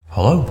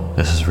Hello,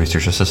 this is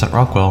Research Assistant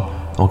Rockwell,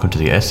 and welcome to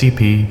the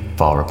SCP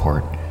File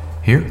Report.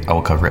 Here, I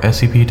will cover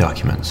SCP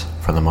documents,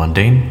 from the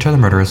mundane to the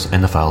murderous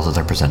in the files that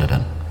they're presented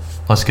in.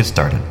 Let's get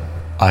started.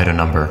 Item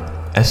number,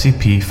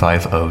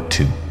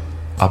 SCP-502.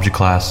 Object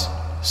Class,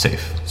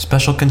 Safe.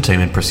 Special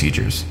Containment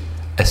Procedures.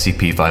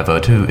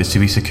 SCP-502 is to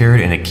be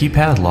secured in a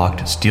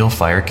keypad-locked steel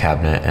fire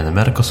cabinet in the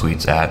medical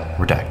suites at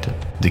Redacted.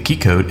 The key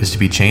code is to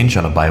be changed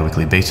on a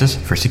bi-weekly basis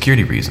for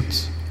security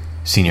reasons.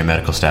 Senior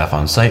medical staff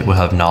on site will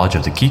have knowledge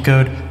of the key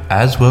code,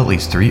 as will at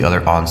least 3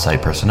 other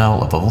on-site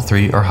personnel of level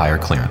 3 or higher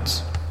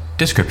clearance.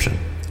 Description: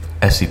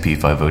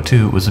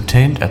 SCP-502 was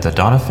obtained at the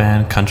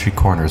Doniphan Country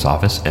Coroner's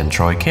Office in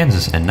Troy,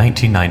 Kansas in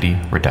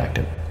 1990,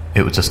 Redacted.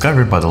 It was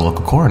discovered by the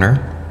local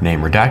coroner,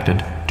 named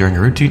Redacted, during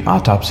a routine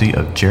autopsy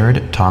of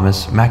Jared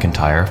Thomas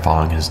McIntyre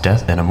following his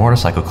death in a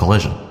motorcycle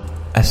collision.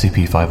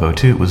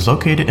 SCP-502 was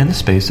located in the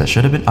space that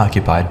should have been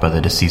occupied by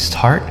the deceased's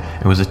heart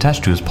and was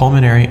attached to his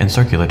pulmonary and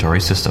circulatory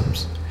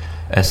systems.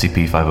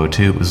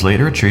 SCP-502 was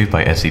later retrieved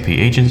by SCP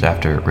agents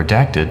after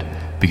Redacted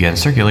began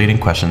circulating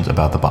questions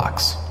about the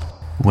box.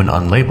 When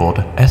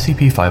unlabeled,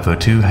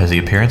 SCP-502 has the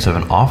appearance of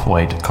an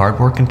off-white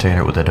cardboard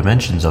container with the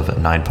dimensions of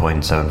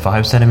 9.75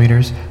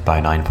 cm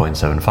by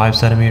 9.75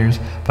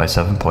 cm by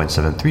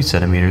 7.73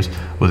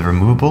 cm with a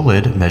removable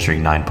lid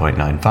measuring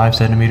 9.95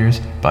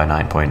 cm by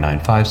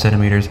 9.95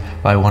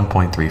 cm by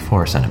 1.34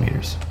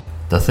 cm.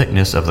 The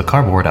thickness of the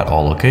cardboard at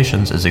all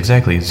locations is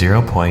exactly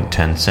 0.10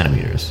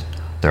 cm.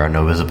 There are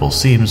no visible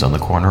seams on the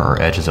corner or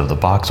edges of the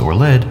box or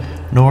lid,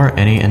 nor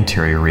any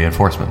interior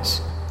reinforcements.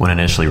 When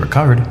initially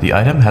recovered, the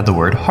item had the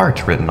word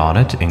heart written on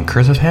it in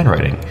cursive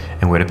handwriting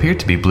and what appeared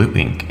to be blue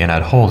ink, and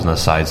had holes in the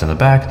sides and the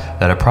back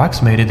that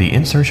approximated the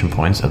insertion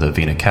points of the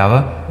vena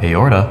cava,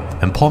 aorta,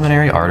 and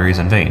pulmonary arteries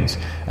and veins,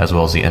 as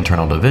well as the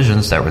internal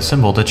divisions that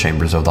resembled the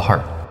chambers of the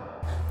heart.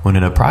 When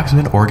an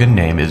approximate organ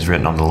name is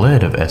written on the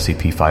lid of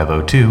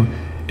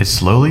SCP-502, it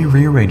slowly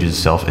rearranges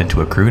itself into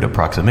a crude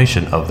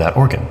approximation of that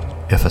organ.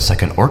 If a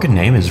second organ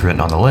name is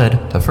written on the lid,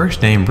 the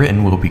first name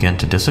written will begin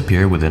to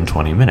disappear within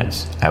 20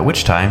 minutes, at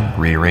which time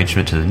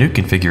rearrangement to the new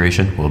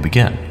configuration will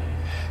begin.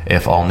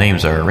 If all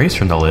names are erased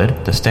from the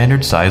lid, the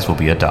standard size will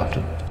be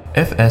adopted.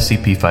 If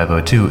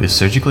SCP-502 is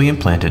surgically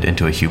implanted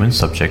into a human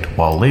subject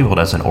while labeled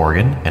as an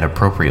organ and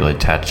appropriately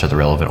attached to the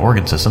relevant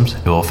organ systems,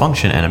 it will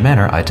function in a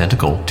manner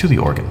identical to the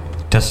organ.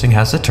 Testing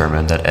has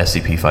determined that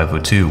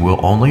SCP-502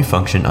 will only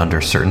function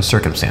under certain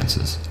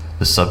circumstances.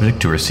 The subject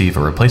to receive a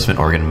replacement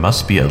organ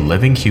must be a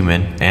living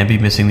human and be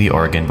missing the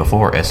organ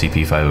before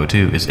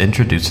SCP-502 is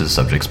introduced to the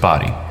subject's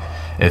body.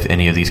 If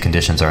any of these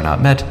conditions are not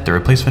met, the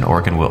replacement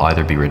organ will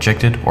either be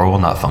rejected or will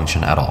not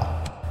function at all.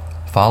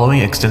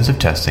 Following extensive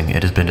testing,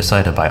 it has been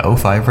decided by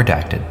O5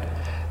 Redacted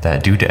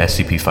that due to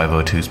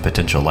SCP-502's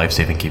potential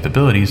life-saving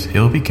capabilities, it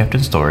will be kept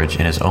in storage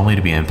and is only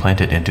to be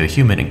implanted into a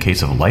human in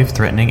case of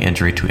life-threatening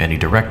injury to any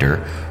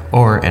director,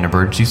 or in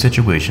emergency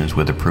situations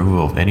with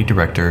approval of any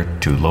director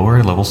to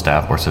lower-level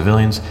staff or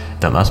civilians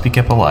that must be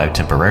kept alive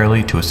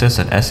temporarily to assist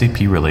in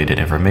SCP-related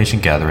information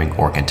gathering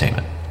or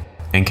containment.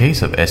 In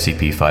case of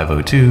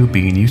SCP-502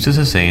 being used to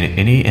sustain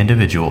any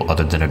individual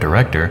other than a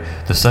director,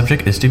 the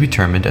subject is to be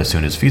determined as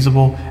soon as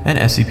feasible, and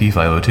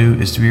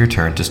SCP-502 is to be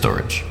returned to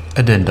storage.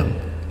 Addendum: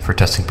 for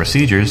testing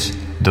procedures,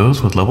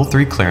 those with Level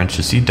 3 clearance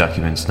should see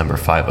documents number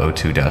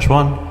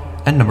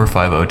 502-1 and number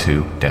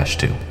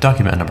 502-2.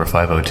 Document number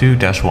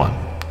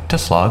 502-1.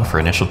 Test log for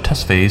initial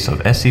test phase of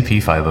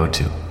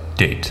SCP-502.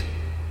 Date: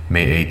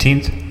 May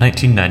 18th,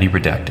 1990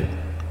 Redacted.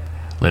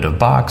 Lid of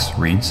box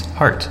reads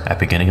heart at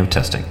beginning of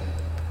testing.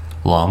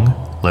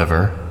 Lung,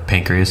 liver,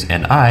 pancreas,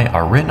 and eye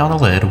are written on the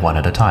lid one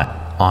at a time.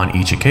 On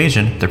each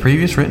occasion, the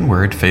previous written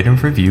word faded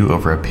from view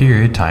over a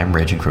period of time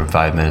ranging from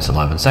 5 minutes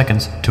 11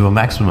 seconds to a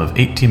maximum of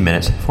 18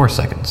 minutes 4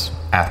 seconds.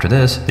 After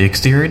this, the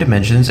exterior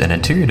dimensions and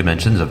interior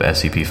dimensions of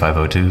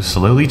SCP-502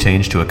 slowly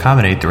changed to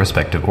accommodate the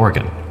respective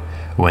organ.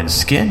 When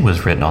skin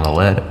was written on the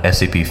lid,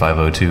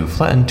 SCP-502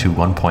 flattened to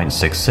 1.6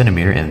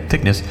 cm in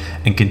thickness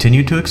and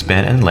continued to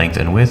expand in length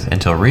and width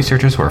until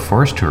researchers were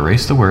forced to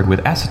erase the word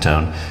with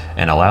acetone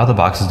and allow the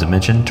box's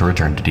dimension to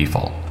return to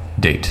default.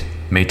 Date: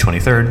 May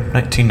 23rd,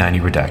 1990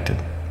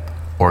 Redacted.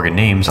 Organ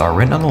names are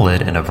written on the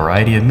lid in a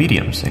variety of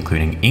mediums,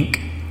 including ink,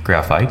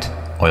 graphite,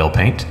 oil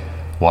paint,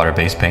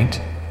 water-based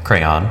paint,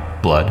 crayon,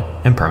 blood,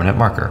 and permanent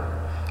marker.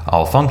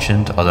 All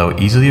functioned, although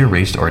easily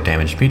erased or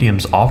damaged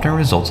mediums often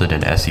resulted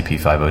in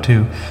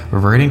SCP-502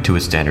 reverting to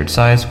its standard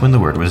size when the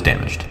word was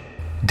damaged.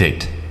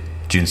 Date: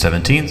 June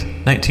 17th,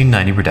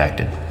 1990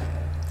 Redacted.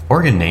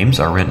 Organ names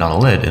are written on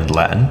the lid in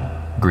Latin,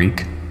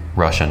 Greek,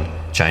 Russian,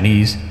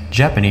 Chinese,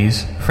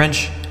 Japanese,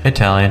 French,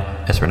 Italian,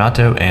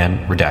 Esperanto, and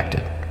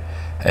Redacted.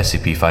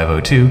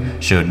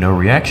 SCP-502 showed no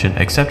reaction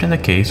except in the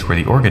case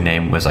where the organ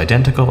name was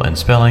identical in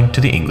spelling to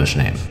the English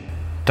name.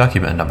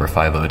 Document number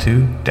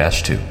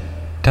 502-2.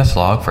 Test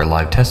log for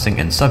live testing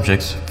in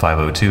subjects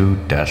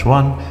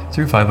 502-1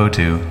 through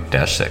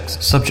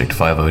 502-6. Subject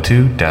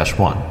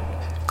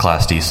 502-1.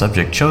 Class D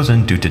subject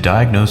chosen due to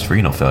diagnosed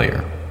renal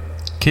failure.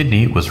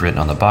 Kidney was written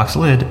on the box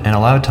lid and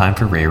allowed time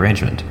for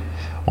rearrangement.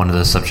 One of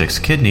the subject's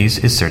kidneys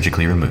is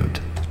surgically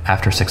removed.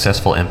 After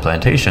successful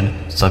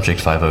implantation, Subject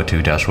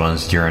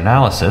 502-1's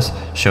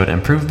urinalysis showed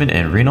improvement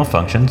in renal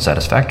function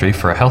satisfactory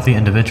for a healthy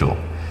individual.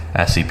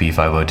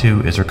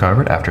 SCP-502 is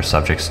recovered after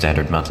subject's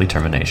standard monthly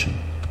termination.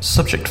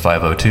 Subject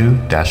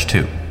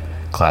 502-2.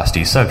 Class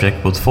D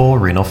subject with full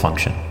renal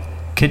function.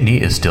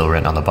 Kidney is still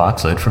written on the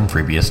box lid from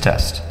previous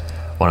test.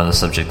 One of the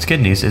subject's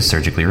kidneys is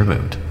surgically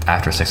removed.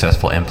 After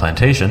successful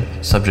implantation,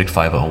 Subject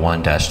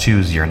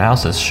 501-2's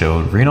urinalysis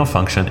showed renal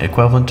function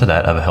equivalent to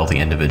that of a healthy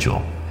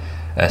individual.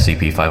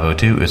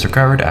 SCP-502 is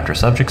recovered after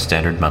subject's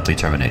standard monthly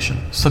termination.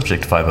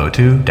 Subject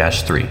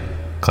 502-3.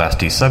 Class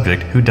D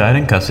subject who died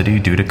in custody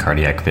due to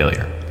cardiac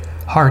failure.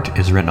 Heart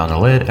is written on the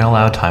lid and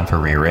allowed time for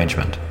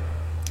rearrangement.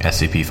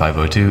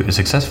 SCP-502 is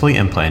successfully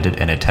implanted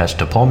and attached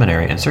to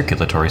pulmonary and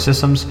circulatory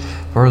systems,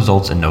 but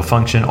results in no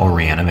function or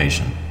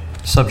reanimation.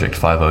 Subject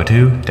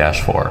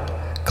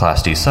 502-4.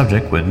 Class D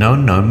subject with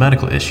known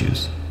medical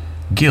issues.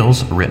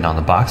 Gills written on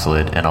the box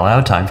lid and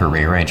allowed time for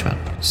rearrangement.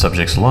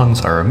 Subject's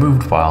lungs are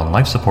removed while in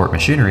life support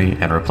machinery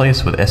and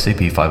replaced with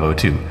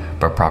SCP-502,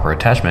 but proper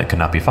attachment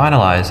cannot be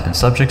finalized and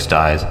subject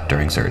dies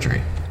during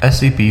surgery.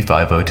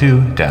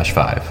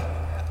 SCP-502-5.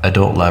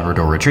 Adult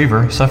Labrador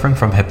Retriever suffering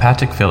from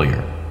hepatic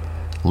failure.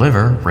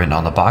 Liver written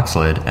on the box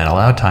lid and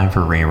allowed time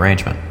for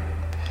rearrangement.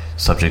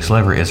 Subject's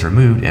liver is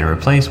removed and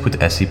replaced with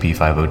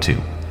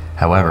SCP-502.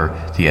 However,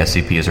 the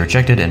SCP is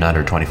rejected in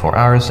under 24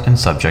 hours and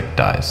subject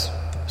dies.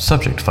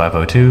 Subject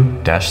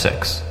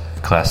 502-6.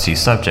 Class C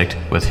subject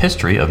with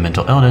history of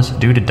mental illness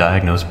due to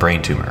diagnosed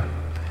brain tumor.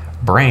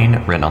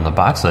 Brain written on the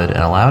box lid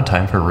and allowed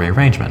time for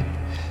rearrangement.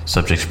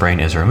 Subject's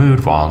brain is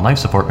removed while in life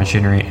support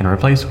machinery and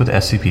replaced with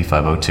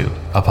SCP-502.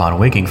 Upon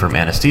waking from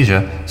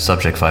anesthesia,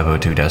 Subject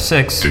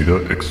 502-6 Data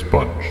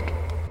expunged.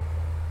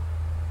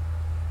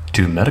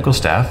 2 medical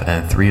staff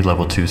and 3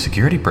 Level 2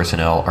 security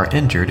personnel are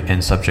injured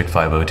and Subject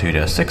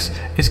 502-6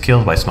 is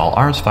killed by small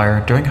arms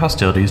fire during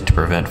hostilities to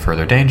prevent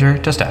further danger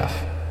to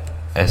staff.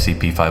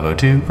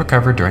 SCP-502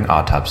 recovered during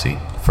autopsy.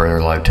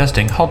 Further live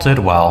testing halted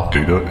while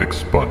Data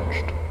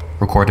expunged.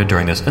 recorded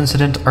during this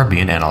incident are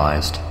being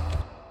analyzed.